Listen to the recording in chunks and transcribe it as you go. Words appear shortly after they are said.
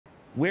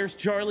Where's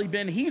Charlie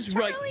been? He's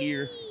right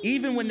here.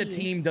 Even when the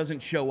team doesn't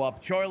show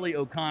up, Charlie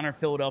O'Connor,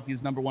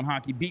 Philadelphia's #1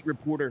 hockey beat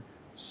reporter,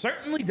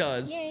 certainly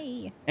does.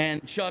 Yay.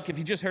 And Chuck, if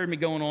you just heard me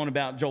going on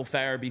about Joel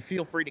Farabee,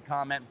 feel free to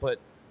comment. But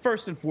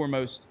first and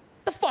foremost,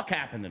 the fuck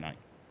happened tonight?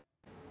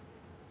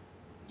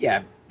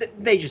 Yeah,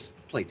 they just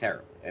play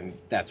terribly, and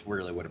that's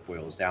really what it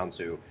boils down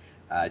to.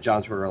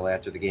 John Tortorella,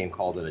 after the game,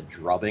 called it a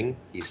drubbing.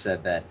 He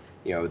said that,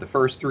 the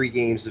first 3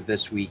 games of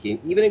this week,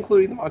 even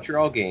including the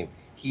Montreal game,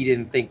 he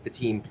didn't think the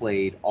team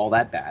played all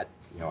that bad.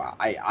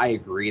 I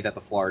agree that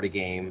the Florida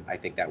game, I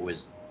think there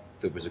was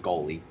a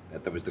goalie,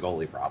 that was the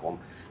goalie problem.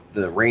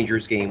 The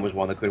Rangers game was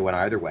one that could have went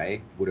either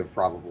way. Would have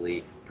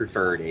probably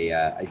preferred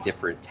a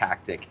different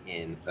tactic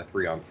in the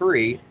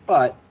 3-on-3,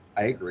 but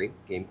I agree,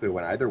 game could have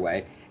went either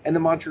way. And the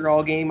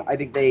Montreal game, I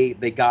think they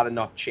got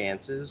enough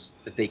chances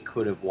that they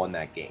could have won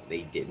that game.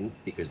 They didn't,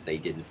 because they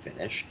didn't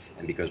finish,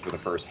 and because for the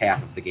first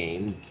half of the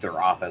game, their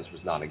offense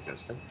was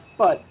non-existent.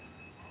 But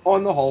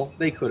on the whole,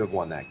 they could have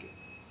won that game.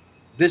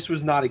 This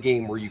was not a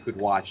game where you could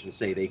watch and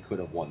say they could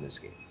have won this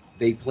game.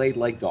 They played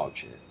like dog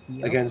shit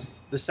against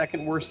the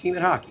second worst team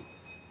in hockey.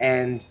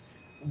 And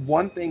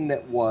one thing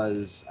that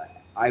was,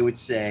 I would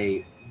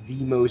say,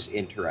 the most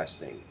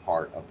interesting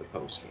part of the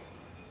postgame,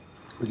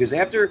 because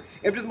after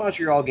the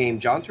Montreal game,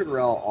 John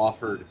Tortorella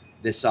offered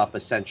this up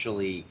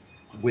essentially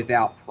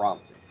without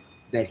prompting,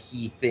 that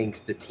he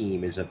thinks the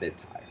team is a bit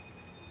tired.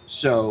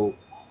 So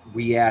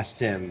we asked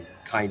him,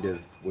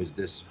 was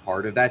this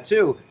part of that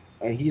too?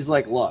 And he's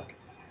like, look,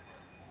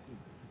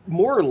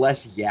 more or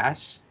less,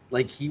 yes.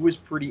 Like, he was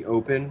pretty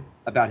open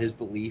about his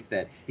belief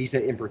that, he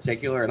said in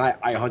particular, and I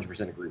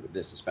 100% agree with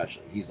this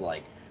especially, he's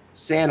like,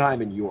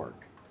 Sanheim and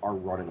York are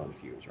running on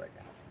fumes right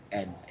now.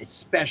 And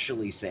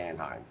especially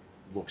Sanheim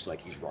looks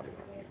like he's running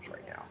on fumes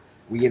right now.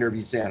 We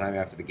interviewed Sanheim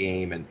after the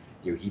game, and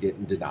he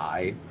didn't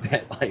deny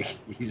that, like,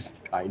 he's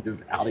kind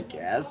of out of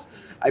gas.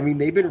 I mean,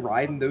 they've been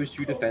riding those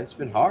 2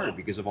 defensemen hard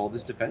because of all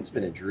this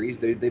defenseman injuries.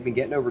 They've been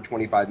getting over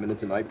 25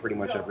 minutes a night pretty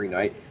much every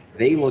night.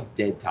 They look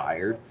dead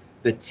tired.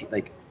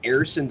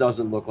 Ersson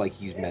doesn't look like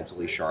he's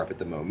mentally sharp at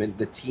the moment.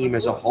 The team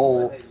as a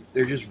whole,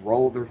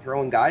 they're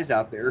throwing guys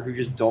out there who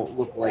just don't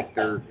look like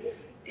they're.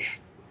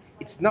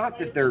 It's not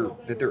that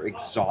they're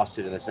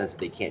exhausted in the sense that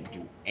they can't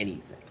do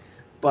anything,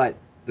 but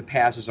the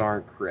passes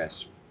aren't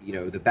crisp.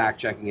 The back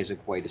checking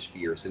isn't quite as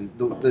fierce, and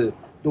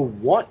the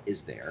want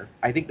is there.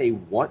 I think they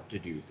want to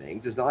do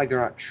things. It's not like they're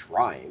not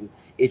trying.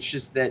 It's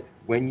just that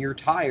when you're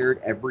tired,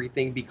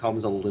 everything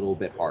becomes a little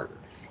bit harder.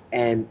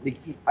 And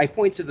I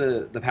point to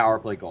the power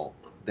play goal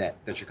that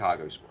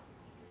Chicago scored.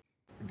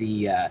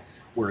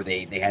 Where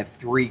they had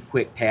 3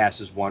 quick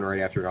passes, one right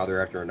after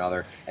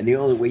another, and the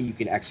only way you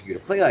can execute a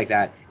play like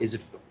that is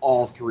if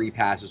all 3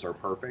 passes are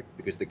perfect,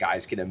 because the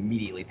guys can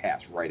immediately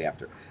pass right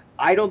after.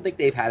 I don't think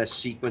they've had a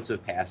sequence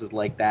of passes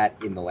like that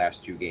in the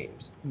last 2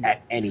 games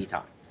at any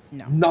time.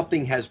 No.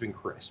 Nothing has been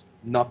crisp.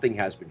 Nothing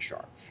has been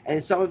sharp.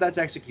 And some of that's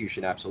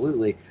execution,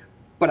 absolutely,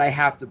 but I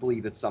have to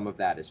believe that some of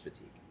that is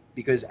fatigue,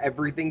 because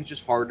everything's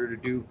just harder to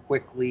do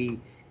quickly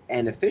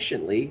and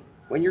efficiently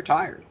when you're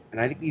tired. And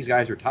I think these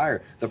guys are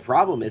tired. The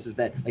problem is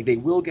that, like, they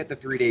will get the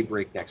 3-day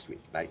break next week,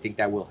 and I think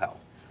that will help.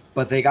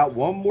 But they got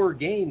one more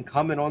game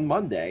coming on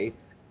Monday,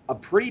 a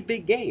pretty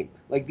big game.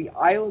 Like, the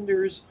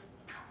Islanders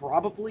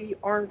probably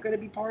aren't going to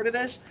be part of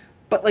this,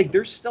 but, like,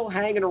 they're still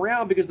hanging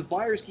around because the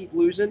Flyers keep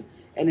losing.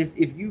 And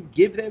if you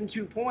give them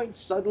 2 points,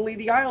 suddenly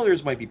the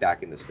Islanders might be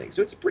back in this thing.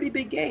 So it's a pretty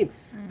big game.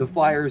 Mm-hmm. The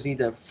Flyers need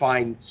to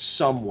find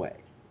some way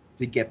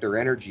to get their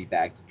energy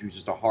back, to do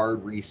just a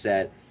hard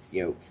reset.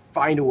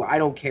 Find a way. I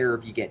don't care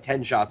if you get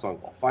 10 shots on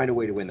goal. Find a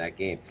way to win that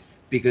game,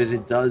 because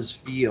it does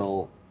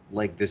feel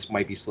like this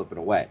might be slipping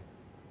away.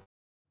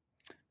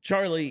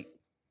 Charlie,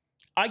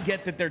 I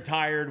get that they're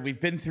tired.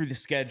 We've been through the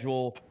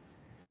schedule.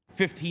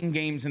 15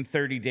 games in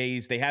 30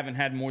 days. They haven't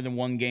had more than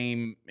 1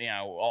 game,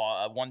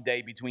 1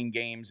 day between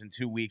games in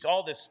 2 weeks.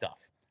 All this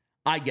stuff.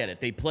 I get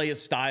it. They play a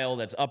style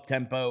that's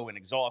up-tempo and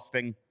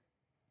exhausting.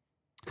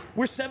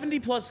 We're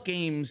 70-plus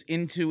games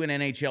into an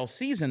NHL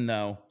season,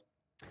 though.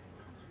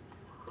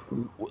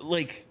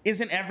 Like,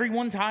 isn't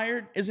everyone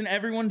tired? Isn't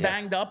everyone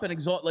banged up and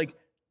exhausted? Like,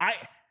 I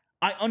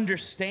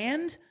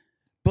understand,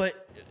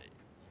 but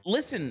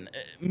listen,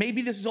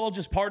 maybe this is all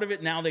just part of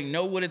it. Now they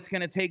know what it's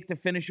going to take to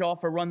finish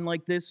off a run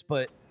like this,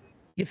 but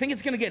you think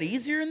it's going to get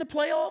easier in the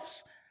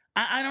playoffs?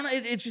 I don't know.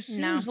 It just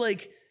seems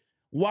like,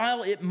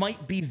 while it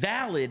might be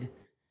valid,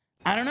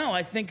 I don't know.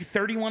 I think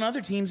 31 other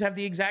teams have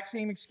the exact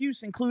same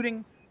excuse,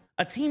 including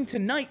a team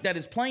tonight that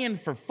is playing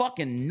for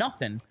fucking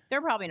nothing.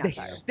 They're probably not tired.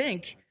 They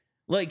stink.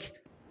 Like,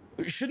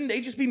 shouldn't they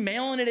just be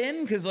mailing it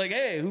in? Because, like,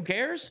 hey, who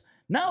cares?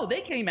 No,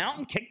 they came out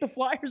and kicked the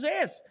Flyers'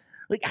 ass.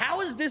 Like,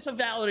 how is this a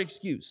valid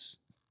excuse?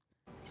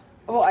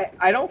 Well,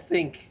 I don't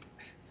think,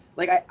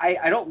 like,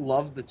 I don't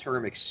love the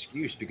term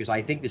excuse, because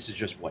I think this is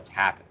just what's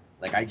happened.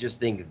 Like, I just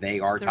think they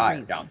are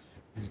tired. Now,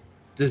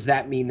 does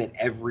that mean that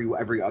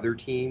every other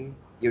team,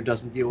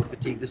 doesn't deal with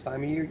fatigue this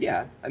time of year?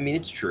 Yeah, I mean,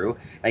 it's true.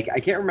 Like, I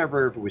can't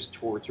remember if it was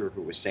Torts or if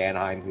it was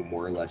Sanheim who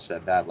more or less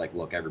said that. Like,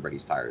 look,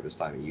 everybody's tired this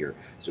time of year,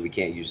 so we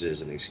can't use it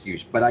as an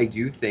excuse. But I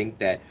do think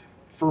that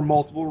for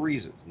multiple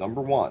reasons.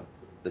 Number one,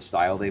 the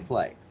style they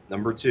play.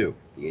 Number two,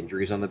 the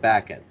injuries on the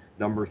back end.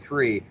 Number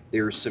three,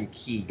 there's some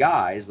key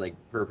guys, like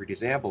perfect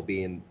example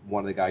being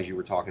one of the guys you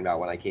were talking about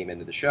when I came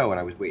into the show and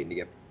I was waiting to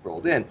get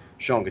rolled in,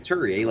 Sean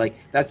Couturier. Like,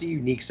 that's a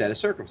unique set of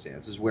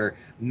circumstances where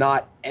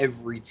not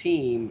every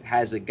team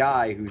has a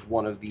guy who's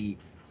one of the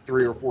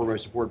 3 or 4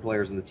 most important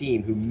players on the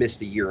team who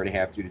missed a year and a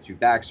half due to 2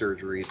 back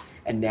surgeries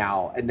and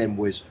then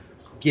was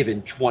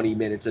given 20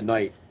 minutes a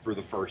night for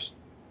the first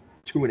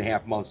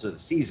 2.5 months of the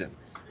season.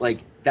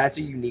 Like, that's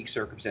a unique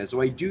circumstance. So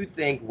I do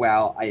think,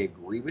 while I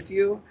agree with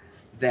you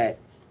that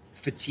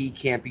fatigue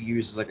can't be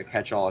used as like a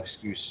catch-all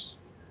excuse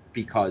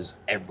because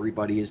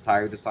everybody is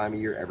tired this time of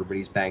year,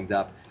 everybody's banged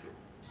up,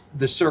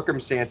 the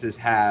circumstances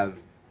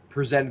have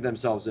presented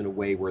themselves in a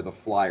way where the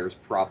Flyers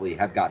probably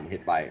have gotten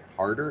hit by it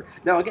harder.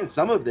 Now, again,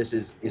 some of this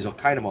is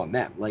kind of on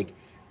them. Like,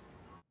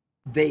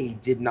 they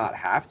did not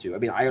have to. I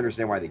mean, I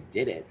understand why they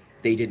did it.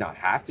 They did not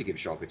have to give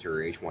Sean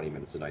Couturier 20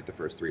 minutes a night the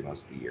first 3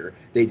 months of the year.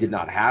 They did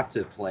not have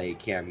to play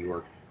Cam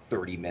York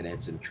 30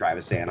 minutes and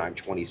Travis Sanheim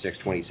 26,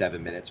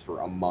 27 minutes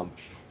for a month.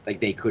 Like,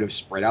 they could have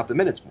spread out the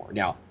minutes more.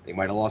 Now, they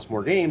might have lost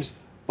more games,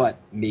 but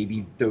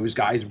maybe those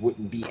guys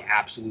wouldn't be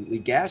absolutely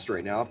gassed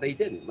right now if they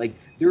didn't. Like,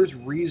 there's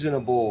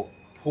reasonable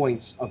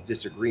points of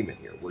disagreement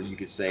here where you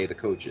could say the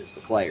coaches,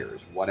 the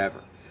players,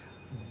 whatever.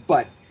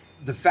 But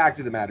the fact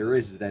of the matter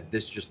is that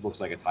this just looks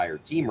like a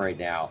tired team right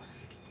now.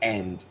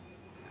 And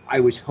I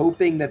was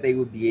hoping that they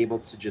would be able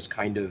to just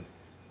kind of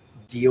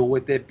deal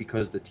with it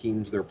because the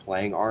teams they're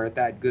playing aren't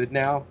that good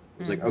now.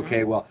 It's like,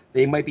 okay, well,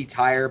 they might be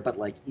tired, but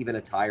like even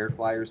a tired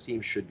Flyers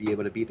team should be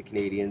able to beat the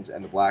Canadiens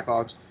and the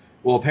Blackhawks.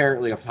 Well,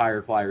 apparently a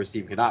tired Flyers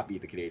team cannot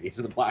beat the Canadiens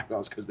and the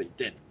Blackhawks because they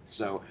didn't.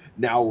 So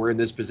now we're in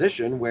this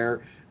position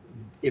where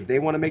if they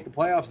want to make the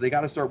playoffs, they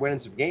got to start winning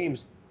some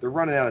games. They're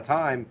running out of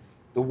time.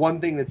 The one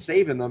thing that's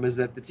saving them is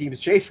that the teams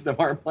chasing them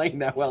aren't playing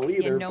that well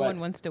either. Yeah, no one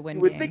wants to win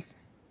games.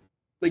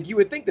 You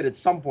would think that at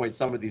some point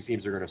some of these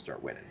teams are going to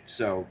start winning.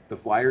 So the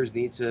Flyers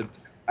need to,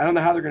 I don't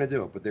know how they're going to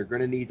do it, but they're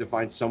going to need to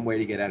find some way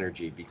to get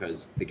energy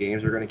because the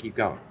games are going to keep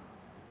going.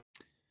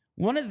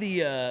 One of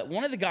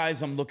the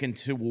guys I'm looking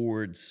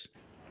towards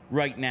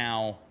right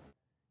now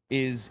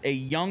is a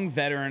young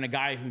veteran, a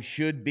guy who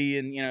should be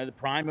in, the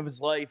prime of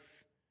his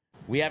life.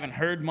 We haven't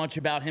heard much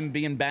about him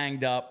being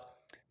banged up.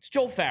 It's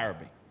Joel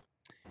Farabee.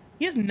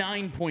 He has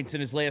 9 points in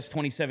his last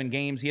 27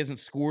 games. He hasn't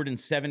scored in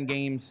 7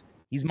 games.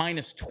 He's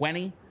minus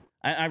 20.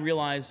 I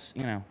realize,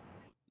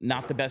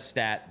 not the best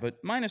stat, but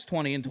minus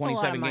 20 in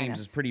 27 games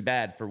is pretty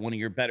bad for one of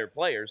your better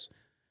players.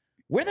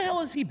 Where the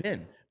hell has he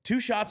been? 2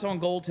 shots on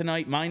goal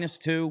tonight, minus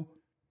 2.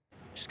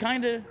 Just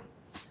kind of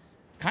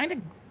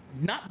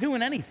not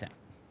doing anything.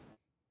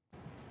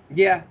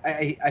 Yeah,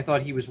 I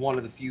thought he was one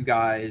of the few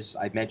guys,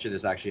 I mentioned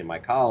this actually in my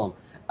column,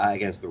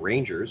 against the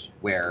Rangers,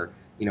 where,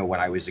 when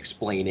I was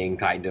explaining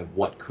kind of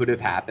what could have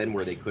happened,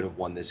 where they could have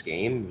won this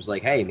game, it was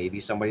like, hey, maybe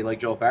somebody like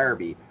Joel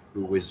Farabee,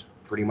 who was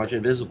pretty much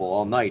invisible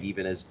all night,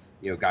 even as,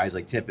 guys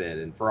like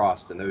Tippett and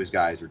Frost and those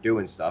guys were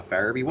doing stuff.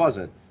 Farabee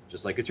wasn't,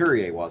 just like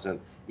Couturier wasn't.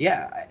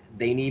 Yeah,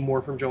 they need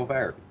more from Joel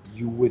Farabee.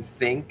 You would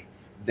think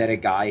that a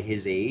guy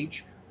his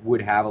age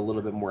would have a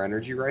little bit more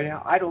energy right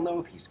now. I don't know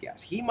if he's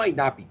gassed. He might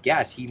not be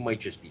gassed. He might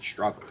just be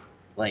struggling.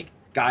 Like,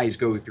 guys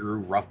go through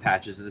rough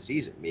patches of the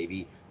season.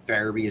 Maybe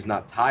Farabee is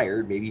not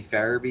tired. Maybe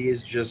Farabee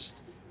is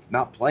just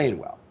not playing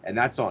well, and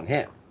that's on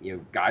him.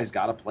 Guys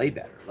got to play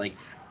better. Like,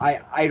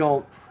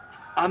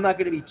 I'm not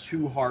going to be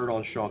too hard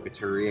on Sean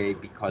Couturier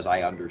because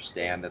I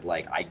understand that,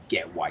 like, I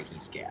get why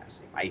he's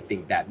gassed. I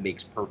think that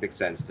makes perfect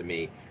sense to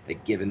me,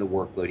 that given the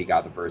workload he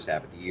got the first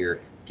half of the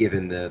year,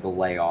 given the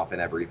layoff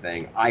and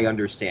everything, I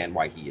understand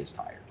why he is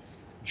tired.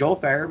 Joel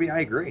Farabee, I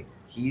agree.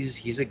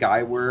 He's a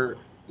guy where,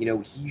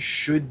 he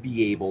should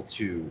be able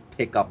to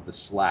pick up the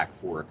slack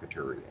for a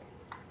Couturier.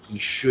 He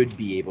should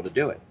be able to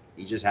do it.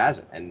 He just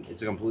hasn't, and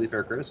it's a completely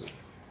fair criticism.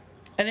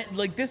 And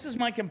this is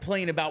my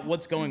complaint about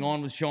what's going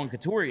on with Sean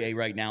Couturier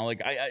right now.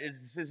 Like,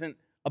 this isn't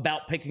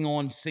about picking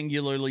on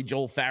singularly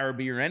Joel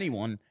Farabee or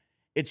anyone.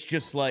 It's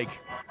just like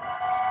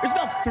there's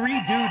about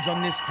 3 dudes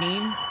on this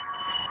team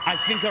I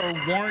think are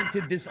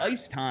warranted this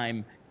ice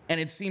time, and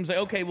it seems like,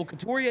 okay, well,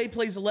 Couturier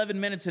plays 11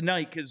 minutes a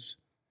night because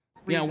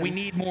we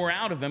need more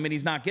out of him, and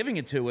he's not giving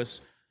it to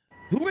us.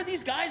 Who are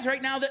these guys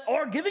right now that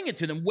are giving it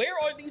to them? Where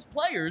are these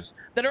players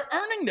that are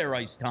earning their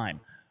ice time?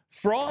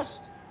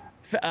 Frost,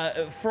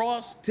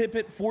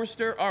 Tippett,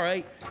 Forster, all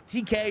right.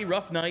 TK,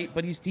 rough night,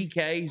 but he's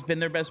TK. He's been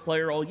their best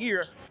player all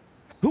year.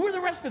 Who are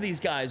the rest of these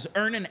guys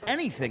earning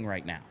anything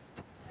right now?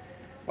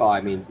 Well,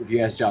 I mean, if you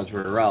ask John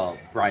Tortorella,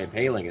 Brian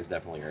Paling is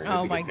definitely earning.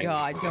 Oh, my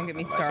God. Don't get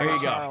me started,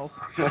 Charles.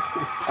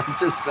 I'm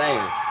just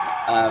saying.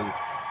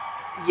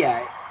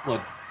 Yeah,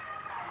 look,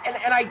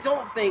 and I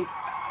don't think,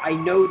 I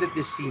know that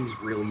this seems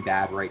really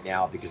bad right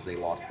now because they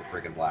lost the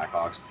friggin'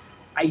 Blackhawks.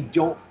 I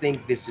don't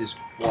think this is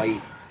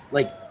quite,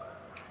 like,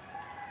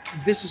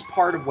 this is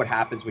part of what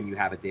happens when you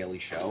have a daily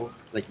show.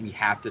 Like, we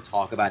have to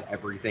talk about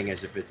everything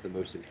as if it's the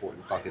most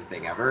important fucking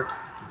thing ever.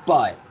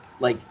 But,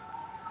 like,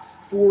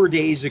 4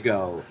 days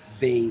ago,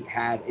 they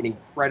had an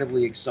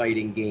incredibly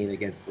exciting game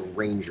against the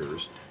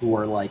Rangers, who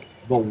are like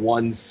the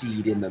 1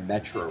 seed in the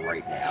Metro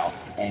right now,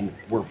 and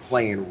we're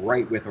playing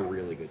right with a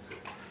really good team.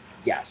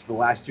 Yes, the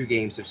last 2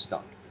 games have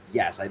stunk.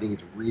 Yes, I think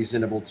it's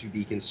reasonable to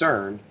be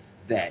concerned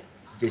that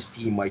this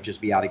team might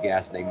just be out of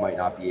gas and they might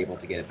not be able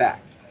to get it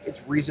back.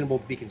 It's reasonable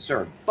to be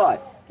concerned,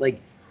 but like,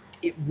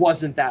 it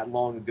wasn't that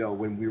long ago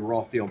when we were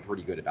all feeling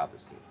pretty good about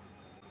this team.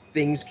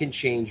 Things can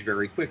change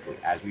very quickly,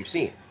 as we've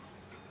seen.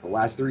 The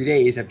last 3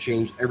 days have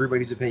changed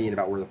everybody's opinion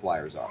about where the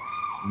Flyers are.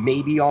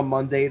 Maybe on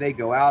Monday they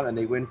go out and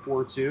they win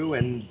 4-2,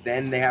 and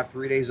then they have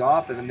 3 days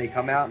off, and then they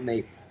come out and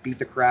they beat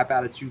the crap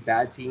out of 2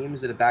 bad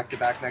teams in a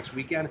back-to-back next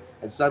weekend,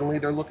 and suddenly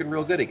they're looking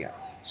real good again.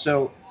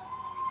 So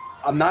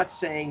I'm not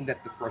saying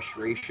that the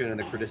frustration and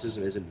the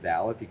criticism isn't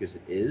valid, because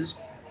it is,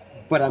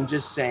 but I'm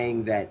just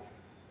saying that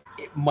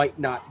it might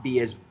not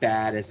be as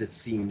bad as it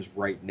seems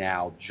right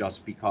now,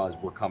 just because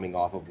we're coming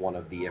off of one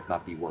of the, if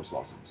not the worst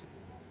losses.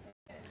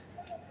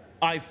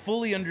 I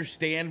fully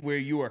understand where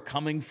you are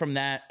coming from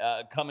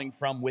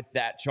with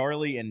that,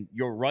 Charlie, and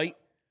you're right.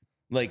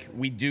 Like,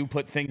 we do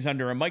put things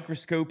under a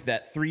microscope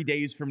that 3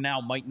 days from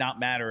now might not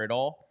matter at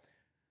all.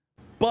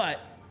 But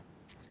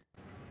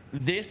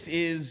this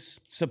is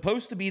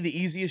supposed to be the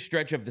easiest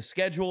stretch of the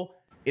schedule.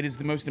 It is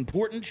the most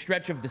important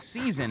stretch of the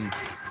season.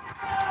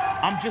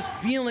 I'm just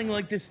feeling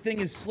like this thing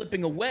is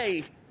slipping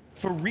away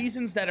for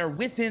reasons that are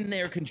within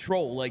their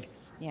control. Like,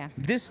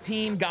 this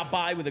team got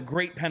by with a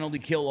great penalty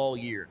kill all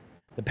year.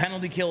 The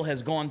penalty kill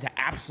has gone to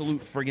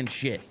absolute friggin'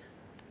 shit.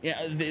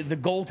 Yeah, the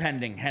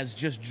goaltending has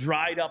just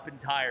dried up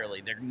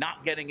entirely. They're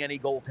not getting any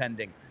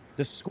goaltending.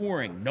 The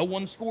scoring, no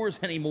one scores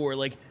anymore.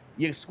 Like,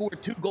 you score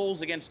 2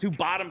 goals against 2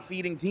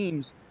 bottom-feeding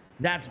teams.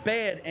 That's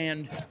bad.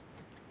 And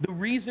the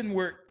reason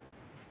we're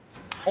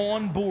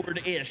on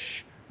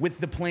board-ish with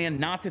the plan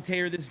not to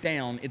tear this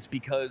down, it's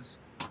because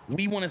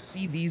we want to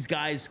see these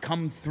guys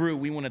come through.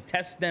 We want to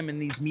test them in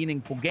these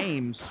meaningful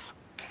games.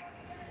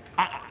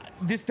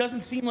 This doesn't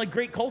seem like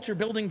great culture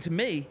building to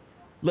me.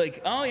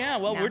 Like, oh yeah,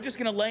 well, we're just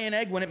going to lay an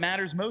egg when it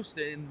matters most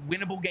in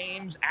winnable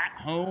games, at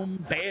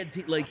home, bad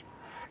team. Like,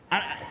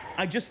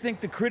 I just think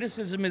the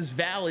criticism is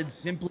valid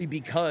simply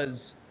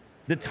because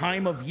the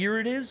time of year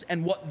it is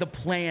and what the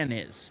plan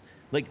is.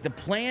 Like, the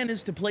plan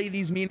is to play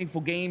these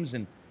meaningful games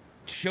and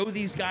show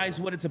these guys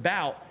what it's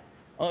about.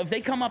 If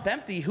they come up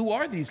empty, who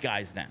are these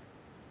guys then?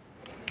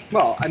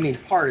 Well, I mean,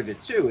 part of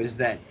it too is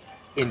that,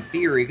 in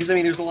theory, because I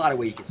mean, there's a lot of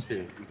ways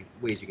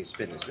you can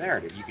spin this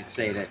narrative. You could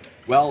say that,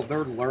 well,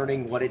 they're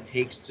learning what it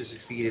takes to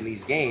succeed in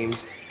these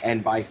games,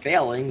 and by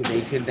failing,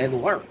 they can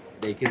then learn.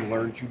 They can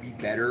learn to be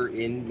better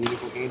in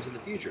meaningful games in the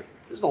future.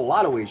 There's a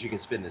lot of ways you can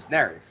spin this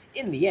narrative.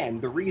 In the end,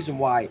 the reason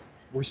why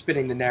we're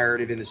spinning the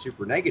narrative in the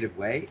super negative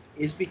way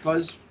is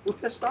because we're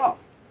pissed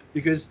off.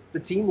 Because the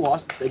team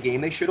lost the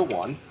game they should have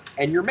won,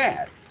 and you're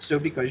mad. So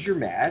because you're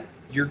mad,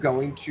 you're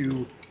going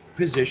to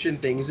position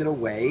things in a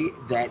way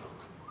that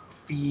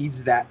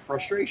feeds that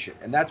frustration.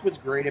 And that's what's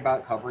great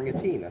about covering a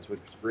team. That's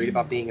what's great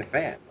about being a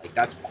fan. Like,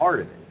 that's part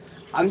of it.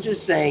 I'm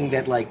just saying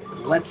that, like,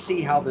 let's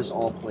see how this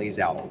all plays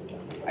out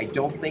ultimately. I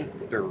don't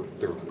think they're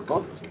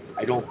cooked.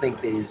 I don't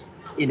think it is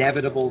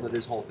inevitable that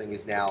this whole thing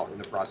is now in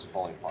the process of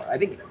falling apart. I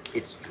think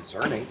it's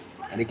concerning.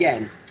 And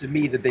again, to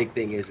me, the big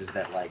thing is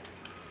that, like,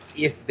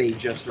 if they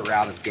just are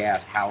out of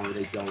gas, how are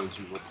they going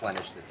to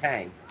replenish the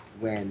tank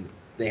when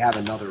they have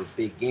another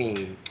big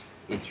game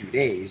in 2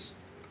 days?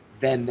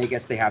 Then they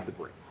guess they have the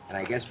break. And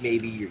I guess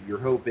maybe your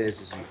hope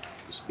is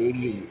maybe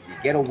you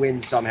get a win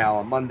somehow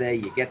on Monday,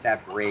 you get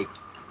that break,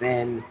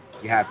 then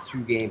you have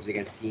 2 games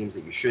against teams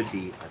that you should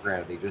beat.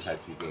 Granted, they just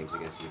had 2 games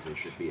against teams they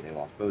should beat, and they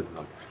lost both of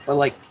them. But,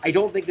 like, I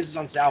don't think this is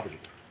unsalvageable.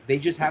 They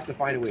just have to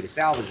find a way to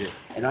salvage it,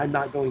 and I'm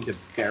not going to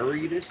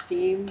bury this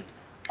team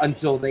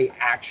until they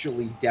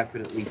actually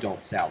definitely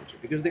don't salvage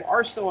it, because they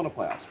are still in a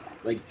playoff spot.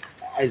 Like,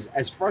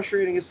 as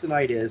frustrating as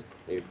tonight is,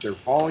 they're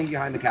falling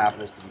behind the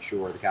Capitals, to be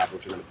sure. The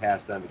Capitals are going to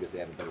pass them because they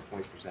have a better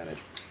points percentage.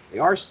 They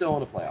are still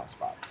in a playoff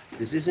spot.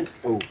 This isn't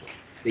over.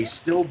 They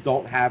still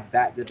don't have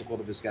that difficult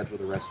of a schedule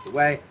the rest of the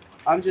way.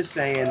 I'm just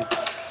saying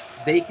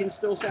they can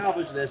still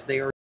salvage this.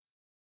 They are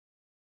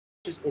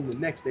just in the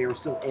mix. They are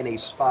still in a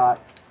spot.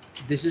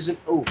 This isn't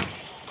over.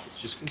 It's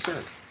just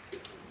concerning.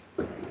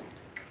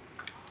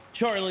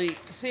 Charlie,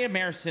 Sam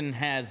Emerson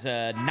has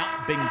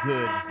not been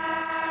good.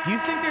 Do you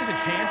think there's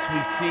a chance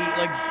we see,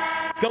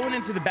 like, going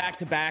into the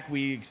back-to-back,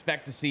 we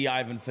expect to see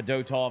Ivan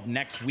Fedotov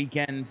next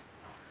weekend?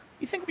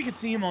 You think we could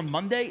see him on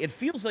Monday? It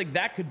feels like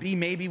that could be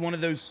maybe one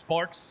of those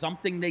sparks,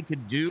 something they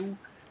could do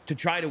to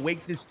try to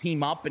wake this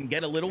team up and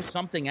get a little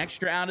something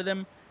extra out of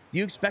them. Do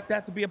you expect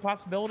that to be a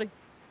possibility?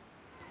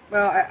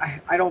 Well,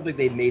 I don't think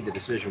they've made the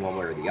decision one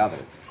way or the other.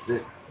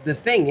 The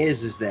thing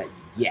is that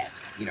yet,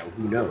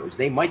 who knows?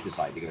 They might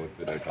decide to go with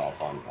Fedotov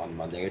on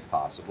Monday. It's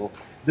possible.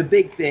 The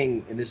big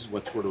thing, and this is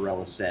what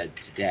Tortorella said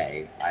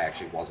today. I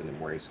actually wasn't in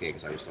Murray skate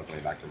because I was still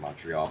coming back to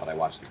Montreal, but I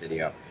watched the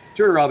video.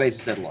 Tortorella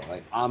basically said, look,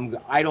 like,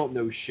 I don't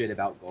know shit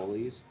about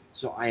goalies,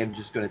 so I am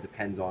just going to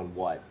depend on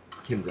what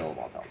Kim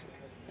Dillabaugh tells me.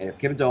 And if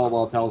Kim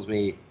Dillabaugh tells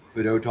me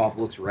Fedotov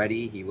looks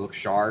ready. He looks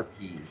sharp.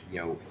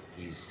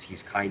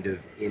 He's kind of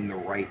in the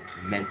right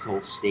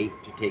mental state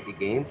to take a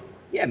game.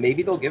 Yeah,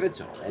 maybe they'll give it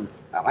to him. And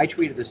I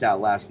tweeted this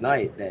out last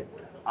night that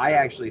I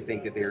actually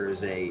think that there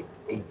is a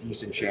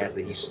decent chance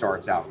that he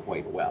starts out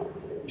quite well,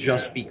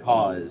 just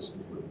because,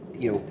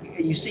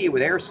 you see it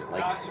with Ersson.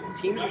 Like,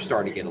 teams are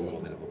starting to get a little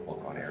bit of a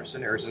book on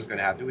Ersson. Ersson's going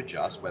to have to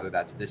adjust, whether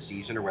that's this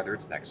season or whether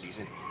it's next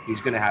season.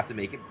 He's going to have to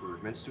make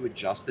improvements to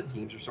adjust. The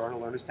teams are starting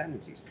to learn his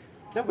tendencies.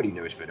 Nobody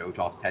knows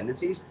Fedotov's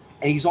tendencies,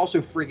 and he's also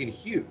friggin'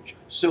 huge.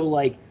 So,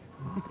 like,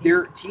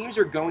 teams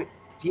are going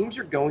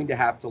to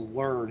have to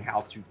learn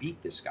how to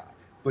beat this guy.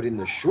 But in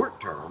the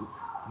short term,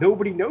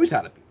 nobody knows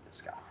how to beat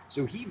this guy.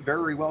 So he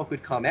very well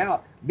could come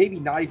out, maybe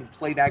not even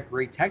play that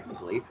great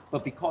technically,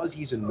 but because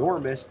he's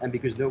enormous and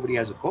because nobody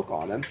has a book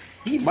on him,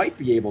 he might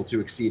be able to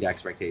exceed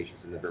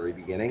expectations in the very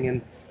beginning.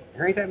 And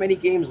there ain't that many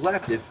games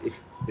left. If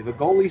a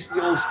goalie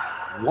steals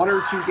 1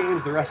 or 2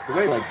 games the rest of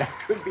the way, like, that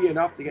could be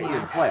enough to get you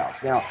in the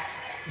playoffs. Now,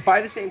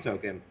 by the same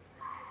token,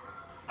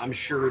 I'm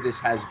sure this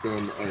has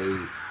been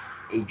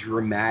a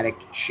dramatic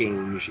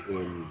change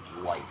in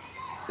life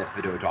that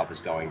Fedotov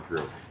is going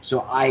through.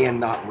 So I am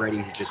not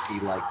ready to just be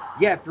like,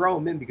 yeah, throw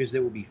him in because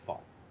it will be fun.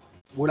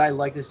 Would I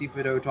like to see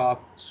Fedotov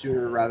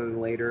sooner rather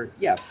than later?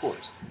 Yeah, of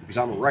course. Because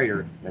I'm a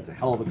writer, that's a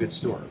hell of a good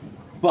story.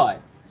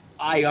 But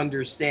I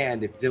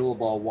understand if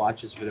Dillaball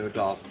watches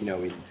Fedotov,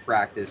 in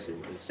practice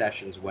and in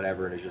sessions,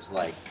 whatever, and is just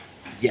like,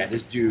 yeah,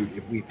 this dude,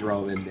 if we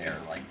throw him in there,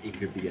 like, it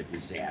could be a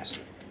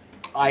disaster.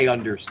 I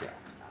understand.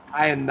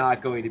 I am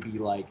not going to be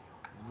like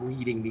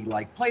leading the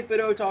like, play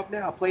Fedotov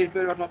now, play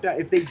Fedotov now.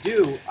 If they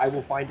do, I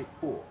will find it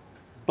cool.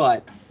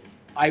 But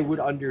I would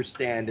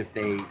understand if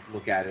they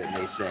look at it and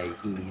they say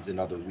he needs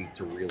another week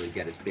to really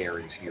get his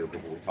bearings here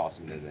before we toss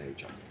him into the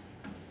NHL.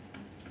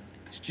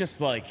 It's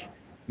just like,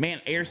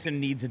 man, Ersson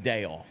needs a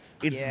day off.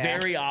 It's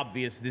very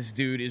obvious this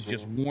dude is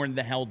just worn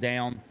the hell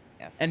down.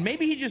 Yes. And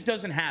maybe he just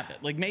doesn't have it.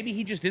 Like, maybe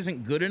he just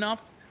isn't good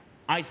enough.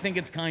 I think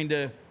it's kind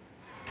of,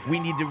 we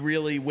need to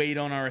really wait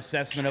on our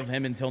assessment of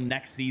him until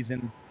next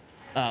season,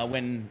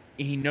 when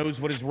he knows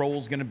what his role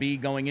is going to be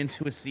going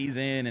into a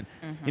season.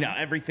 And,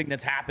 everything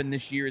that's happened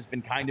this year has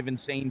been kind of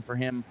insane for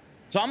him.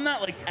 So I'm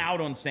not, like,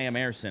 out on Sam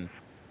Ersson.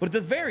 But at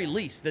the very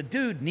least, the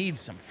dude needs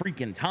some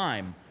freaking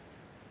time.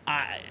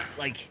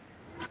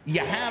 You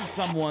have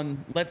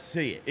someone, let's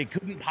see it. It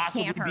couldn't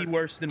possibly be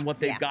worse than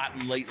what they've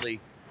gotten lately.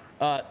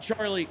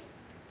 Charlie,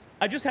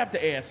 I just have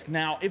to ask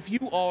now, if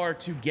you are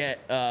to get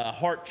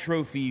Hart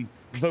Trophy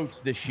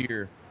votes this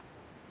year,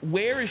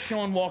 where is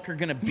Sean Walker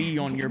going to be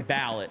on your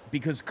ballot?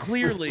 Because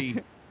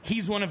clearly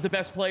he's one of the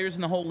best players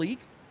in the whole league.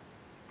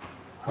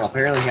 Well,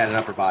 apparently he had an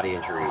upper body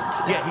injury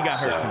today. Yeah, he got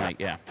hurt tonight.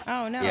 Yeah.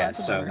 Oh no. Yeah,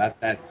 so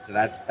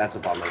that's a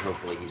bummer.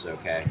 Hopefully he's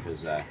okay,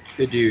 because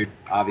good dude.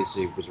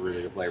 Obviously was a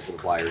really good player for the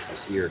Flyers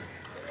this year.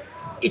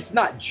 It's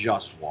not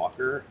just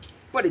Walker,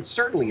 but it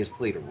certainly has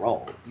played a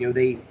role.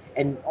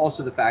 And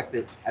also the fact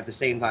that at the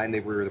same time they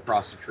were the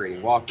process of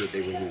trading Walker,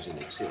 they were losing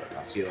Nick Seeler.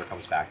 Now Seeler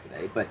comes back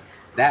today, but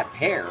that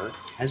pair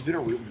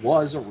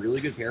was a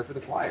really good pair for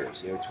the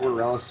Flyers.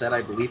 Tortorella said,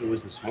 I believe it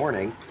was this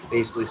morning,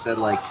 basically said,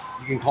 like,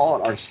 you can call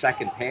it our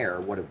second pair,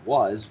 what it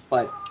was,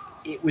 but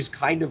it was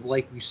kind of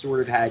like we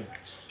sort of had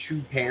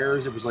 2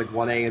 pairs. It was like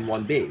 1A and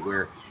 1B,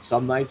 where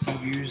some nights he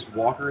used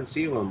Walker and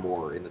Seeler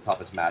more in the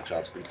toughest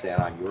matchups than San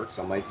Jose York.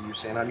 Some nights he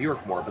used San Jose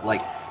York more, but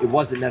like it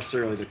wasn't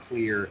necessarily the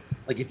clear,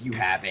 like if you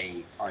have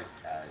a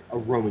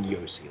Roman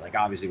Josi, like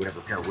obviously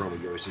whatever pair Roman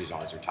Josi is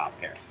on is their top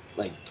pair.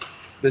 Like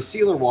the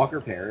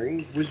Seeler-Walker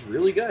pairing was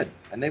really good,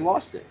 and they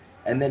lost it.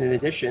 And then in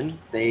addition,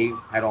 they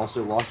had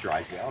also lost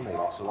Drysdale, and they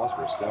also lost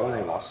Risto, and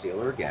they lost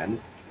Seeler again.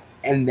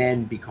 And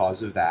then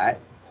because of that,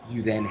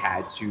 you then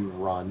had to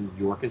run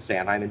York and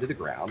Sanheim into the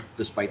ground,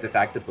 despite the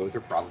fact that both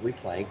are probably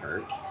playing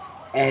hurt.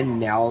 And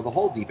now the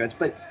whole defense.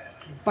 But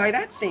by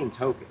that same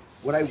token,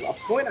 a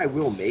point I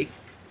will make,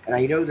 and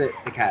I know that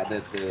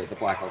the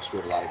Blackhawks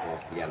scored a lot of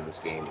goals at the end of this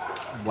game,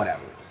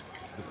 whatever.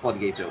 The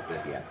floodgates open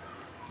at the end.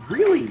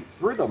 Really,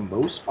 for the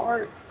most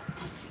part,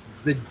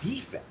 the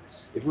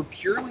defense, if we're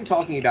purely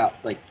talking about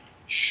like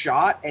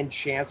shot and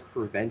chance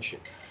prevention,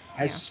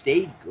 has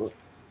stayed good.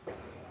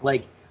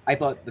 Like, I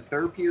thought the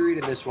third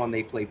period in this one,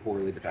 they played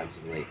poorly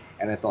defensively.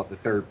 And I thought the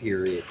third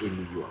period in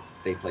New York,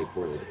 they played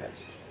poorly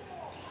defensively.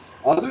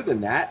 Other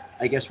than that,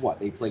 I guess what?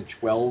 They played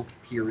 12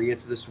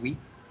 periods this week.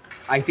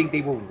 I think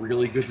they were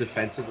really good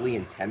defensively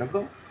in 10 of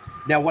them.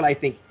 Now, what I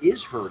think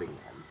is hurting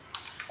them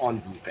on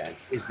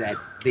defense is that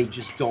they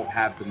just don't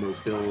have the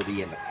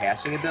mobility and the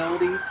passing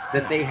ability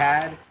that they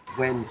had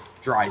when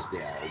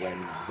Drysdale,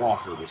 when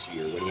Walker was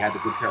here, when he had the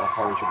good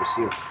partnership with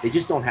Seeler. They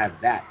just don't have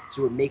that.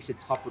 So it makes it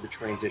tougher to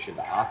transition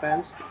to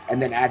offense.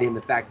 And then add in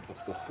the fact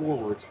that the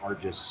forwards are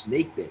just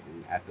snake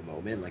bitten at the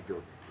moment. Like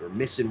they're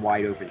missing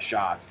wide open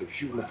shots. They're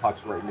shooting the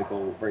pucks right into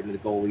the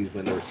goalies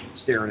when they're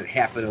staring at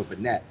half an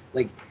open net.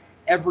 Like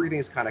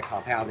everything's kind of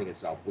compounding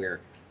itself,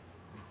 where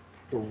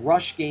the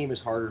rush game is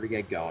harder to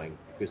get going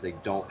because they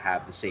don't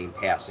have the same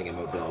passing and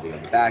mobility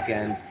on the back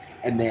end.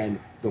 and then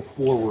the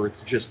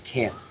forwards just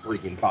can't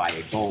freaking buy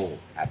a goal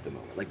at the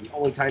moment. Like, the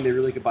only time they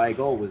really could buy a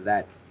goal was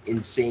that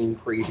insane,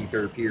 crazy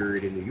third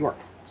period in New York.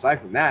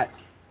 Aside from that,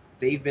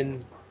 they've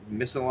been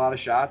missing a lot of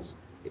shots.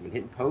 They've been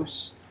hitting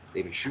posts.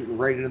 They've been shooting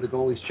right into the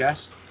goalie's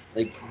chest.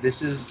 Like,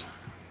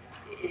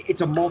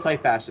 it's a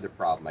multifaceted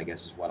problem, I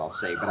guess is what I'll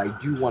say. But I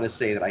do want to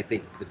say that I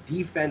think the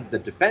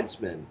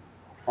defensemen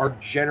are,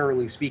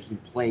 generally speaking,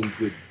 playing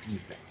good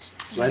defense.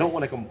 So I don't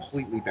want to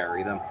completely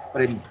bury them.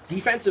 But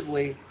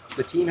defensively,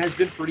 the team has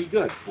been pretty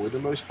good for the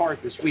most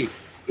part this week.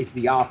 It's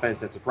the offense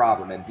that's a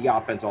problem, and the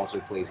offense also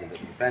plays into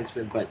the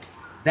defensemen. But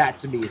that,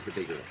 to me, is the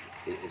bigger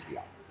issue, is the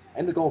offense.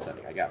 And the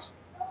goaltending, I guess.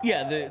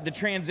 Yeah, the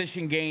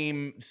transition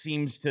game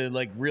seems to,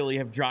 like, really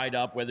have dried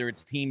up, whether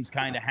it's teams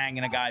kind of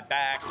hanging a guy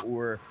back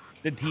or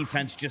the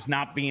defense just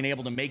not being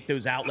able to make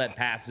those outlet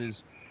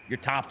passes. Your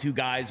top two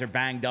guys are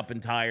banged up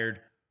and tired.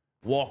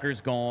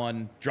 Walker's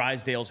gone.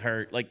 Drysdale's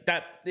hurt. Like,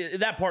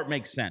 that part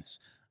makes sense.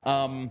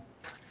 One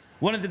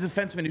of the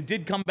defensemen who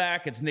did come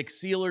back, it's Nick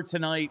Seeler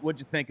tonight. What'd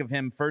you think of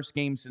him? First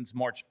game since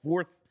March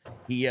 4th.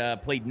 He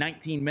played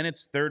 19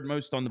 minutes, third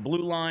most on the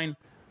blue line.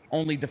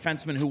 Only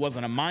defenseman who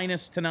wasn't a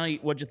minus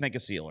tonight. What'd you think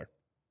of Seeler?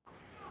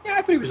 Yeah,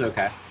 I thought he was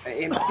okay.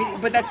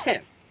 But that's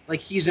him. Like,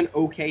 he's an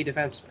okay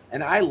defenseman.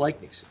 And I like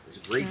Nick Seeler. He's a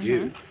great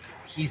dude.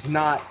 He's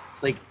not,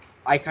 like,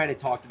 I kind of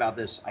talked about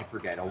this, I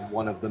forget, on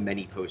one of the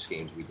many post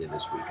games we did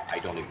this week. I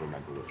don't even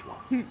remember which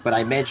one. But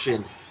I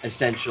mentioned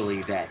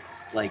essentially that,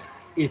 like,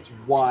 it's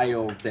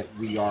wild that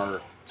we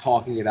are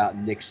talking about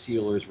Nick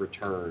Seeler's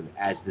return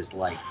as this,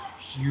 like,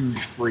 huge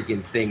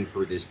freaking thing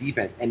for this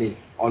defense. And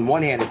on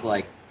one hand, it's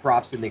like,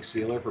 props to Nick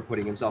Seeler for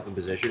putting himself in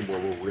position where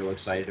we're real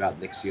excited about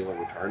Nick Seeler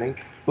returning.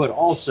 But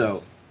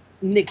also,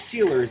 Nick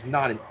Seeler is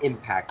not an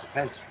impact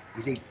defenseman.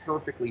 He's a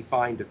perfectly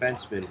fine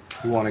defenseman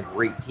who on a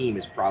great team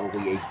is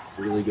probably a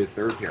really good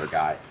third pair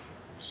guy.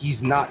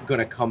 He's not going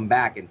to come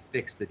back and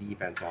fix the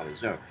defense on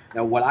his own.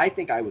 Now, what I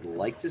think I would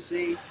like to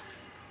see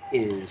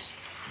is,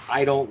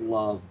 I don't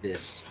love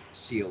this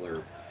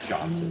Seeler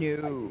Johnson.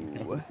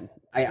 No.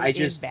 I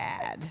just is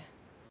bad.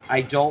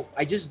 I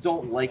just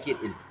don't like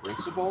it in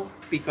principle,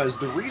 because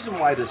the reason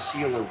why the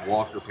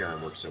Seeler-Walker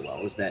pairing works so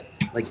well is that,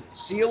 like,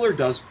 Seeler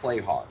does play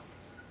hard,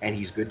 and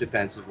he's good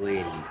defensively,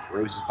 and he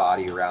throws his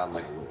body around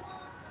like a little.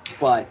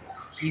 But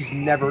he's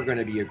never going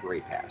to be a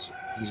great passer.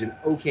 He's an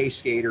okay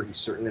skater. He's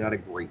certainly not a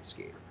great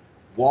skater.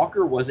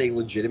 Walker was a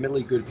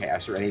legitimately good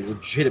passer and a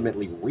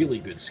legitimately really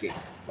good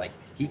skater. Like,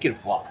 he can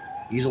fly.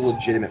 He's a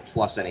legitimate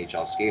plus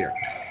NHL skater.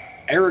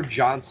 Erik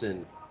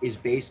Johnson is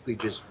basically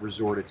just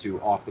resorted to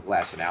off the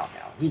glass and out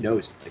now. He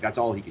knows it. Like, that's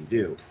all he can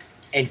do.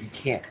 And he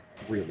can't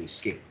really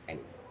skate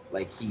anymore.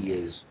 Like, he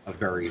is a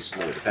very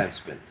slow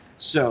defenseman.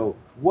 So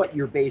what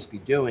you're basically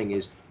doing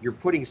is you're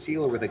putting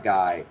Seeler with a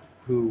guy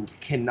who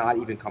cannot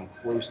even come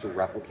close to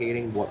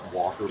replicating what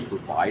Walker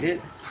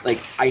provided. Like,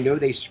 I know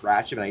they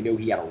scratched him, and I know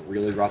he had a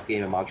really rough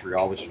game in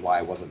Montreal, which is why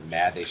I wasn't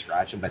mad they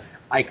scratched him, but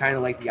I kind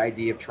of like the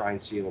idea of trying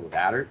Seeler with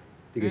Adder,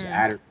 because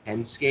Adder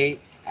can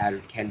skate,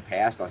 Adder can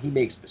pass. Now, he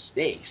makes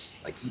mistakes.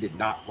 Like, he did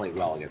not play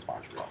well against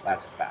Montreal.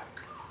 That's a fact.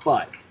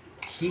 But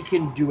he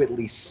can do at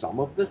least some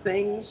of the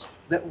things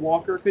that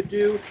Walker could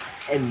do,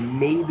 and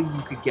maybe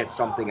you could get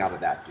something out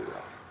of that duo.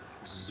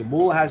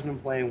 Zamula has been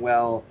playing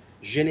well.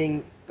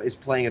 Ginning is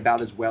playing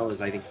about as well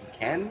as I think he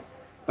can,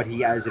 but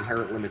he has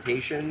inherent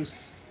limitations.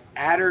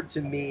 Adder,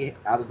 to me,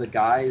 out of the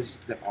guys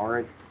that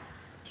aren't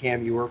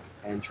Cam York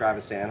and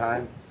Travis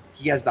Sanheim,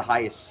 he has the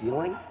highest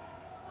ceiling.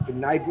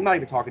 And I'm not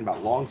even talking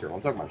about long-term. I'm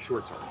talking about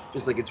short-term.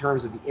 Just like in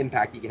terms of the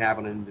impact he can have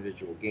on an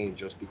individual game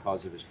just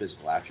because of his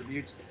physical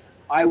attributes.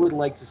 I would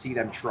like to see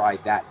them try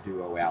that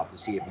duo out to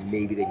see if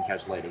maybe they can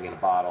catch lightning in a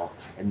bottle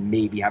and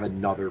maybe have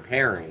another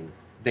pairing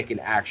that can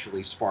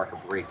actually spark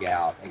a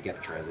breakout and get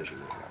a transition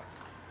going.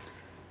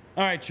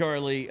 All right,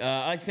 Charlie.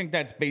 I think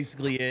that's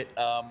basically it.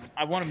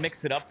 I want to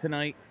mix it up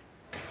tonight.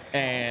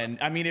 And,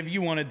 I mean, if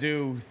you want to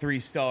do 3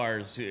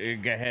 stars,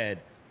 go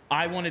ahead.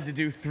 I wanted to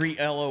do 3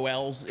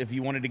 LOLs if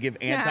you wanted to give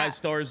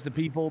anti-stars to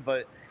people,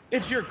 but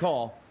it's your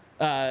call.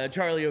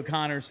 Charlie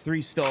O'Connor's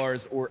 3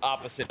 stars or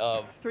opposite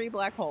of 3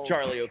 black holes.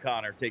 Charlie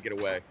O'Connor, take it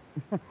away.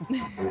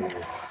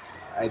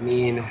 I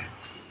mean,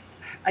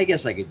 I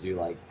guess I could do,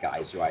 like,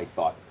 guys who I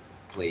thought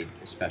played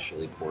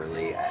especially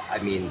poorly. I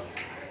mean,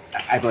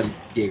 I thought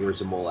Diego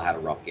Zamula had a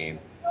rough game.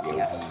 You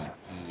know,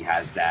 he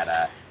has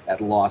that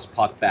lost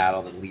puck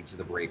battle that leads to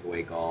the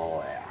breakaway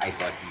goal. I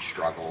thought he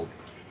struggled.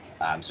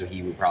 So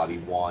he would probably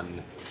be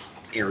 1.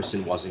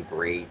 Ersson wasn't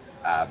great.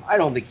 I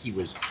don't think he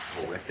was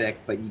horrific,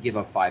 but you give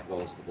up 5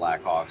 goals to the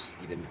Blackhawks.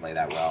 He didn't play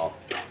that well.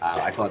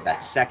 I thought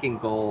that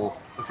second goal,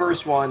 the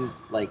first one,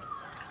 like,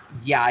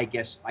 yeah, I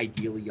guess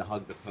ideally you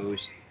hug the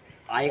post.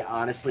 I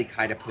honestly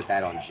kind of put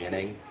that on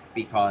Ginning,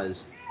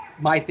 because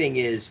my thing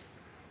is,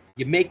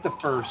 you make the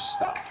first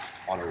stop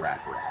on a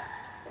wraparound.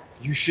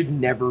 You should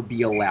never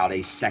be allowed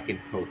a second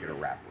poke at a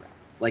wraparound.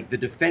 Like, the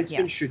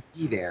defenseman should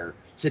be there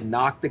to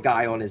knock the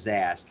guy on his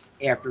ass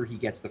after he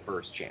gets the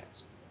first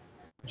chance.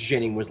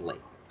 Ginning was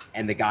late,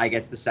 and the guy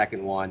gets the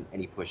second one,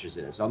 and he pushes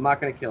it in. So I'm not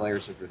going to kill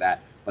Ersson for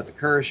that. But the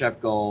Kurashev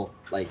goal,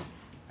 like,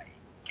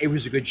 it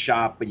was a good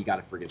shot, but you got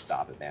to friggin'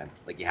 stop it, man.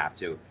 Like, you have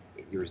to.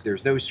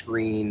 There's no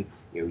screen.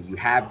 You know, you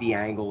have the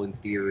angle in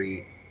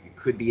theory. You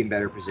could be in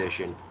better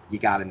position. You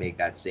got to make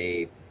that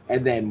save.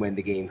 And then when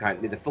the game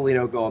the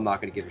Foligno goal, I'm not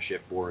going to give a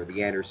shit for.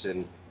 The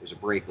Anderson, there's a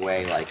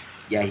breakaway. Like,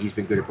 yeah, he's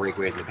been good at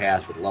breakaways in the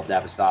past. Would love to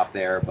have a stop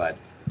there, but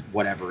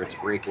whatever. It's a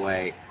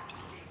breakaway.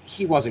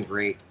 He wasn't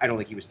great. I don't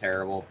think he was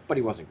terrible, but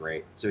he wasn't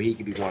great. So he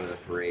could be one of the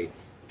three.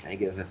 I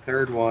think the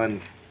third one,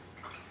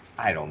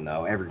 I don't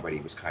know. Everybody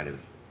was kind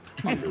of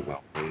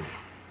underwhelming.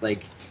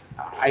 Like,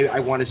 I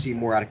want to see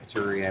more out of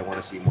Couturier. I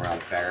want to see more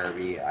out of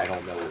Farabee. I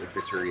don't know if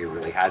Couturier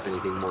really has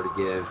anything more to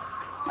give.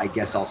 I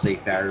guess I'll say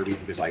Farabee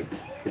because I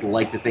would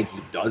like to think he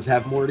does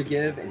have more to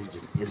give, and he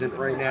just isn't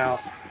right now.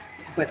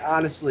 But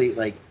honestly,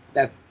 like,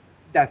 that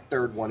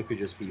third one could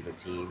just be the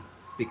team,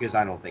 because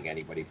I don't think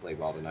anybody played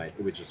well tonight.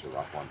 It was just a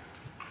rough one.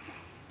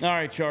 All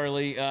right,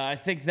 Charlie. I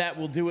think that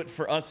will do it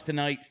for us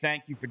tonight.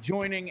 Thank you for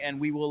joining, and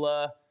we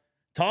will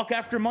talk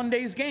after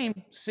Monday's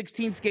game.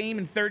 16th game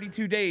in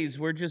 32 days.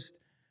 We're just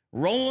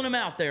rolling them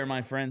out there,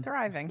 my friend.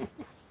 Thriving.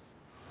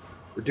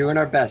 We're doing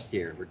our best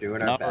here. We're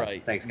doing our best.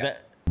 Right. Thanks,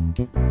 guys.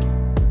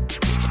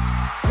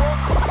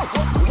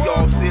 We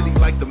all silly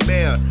like the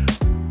mayor.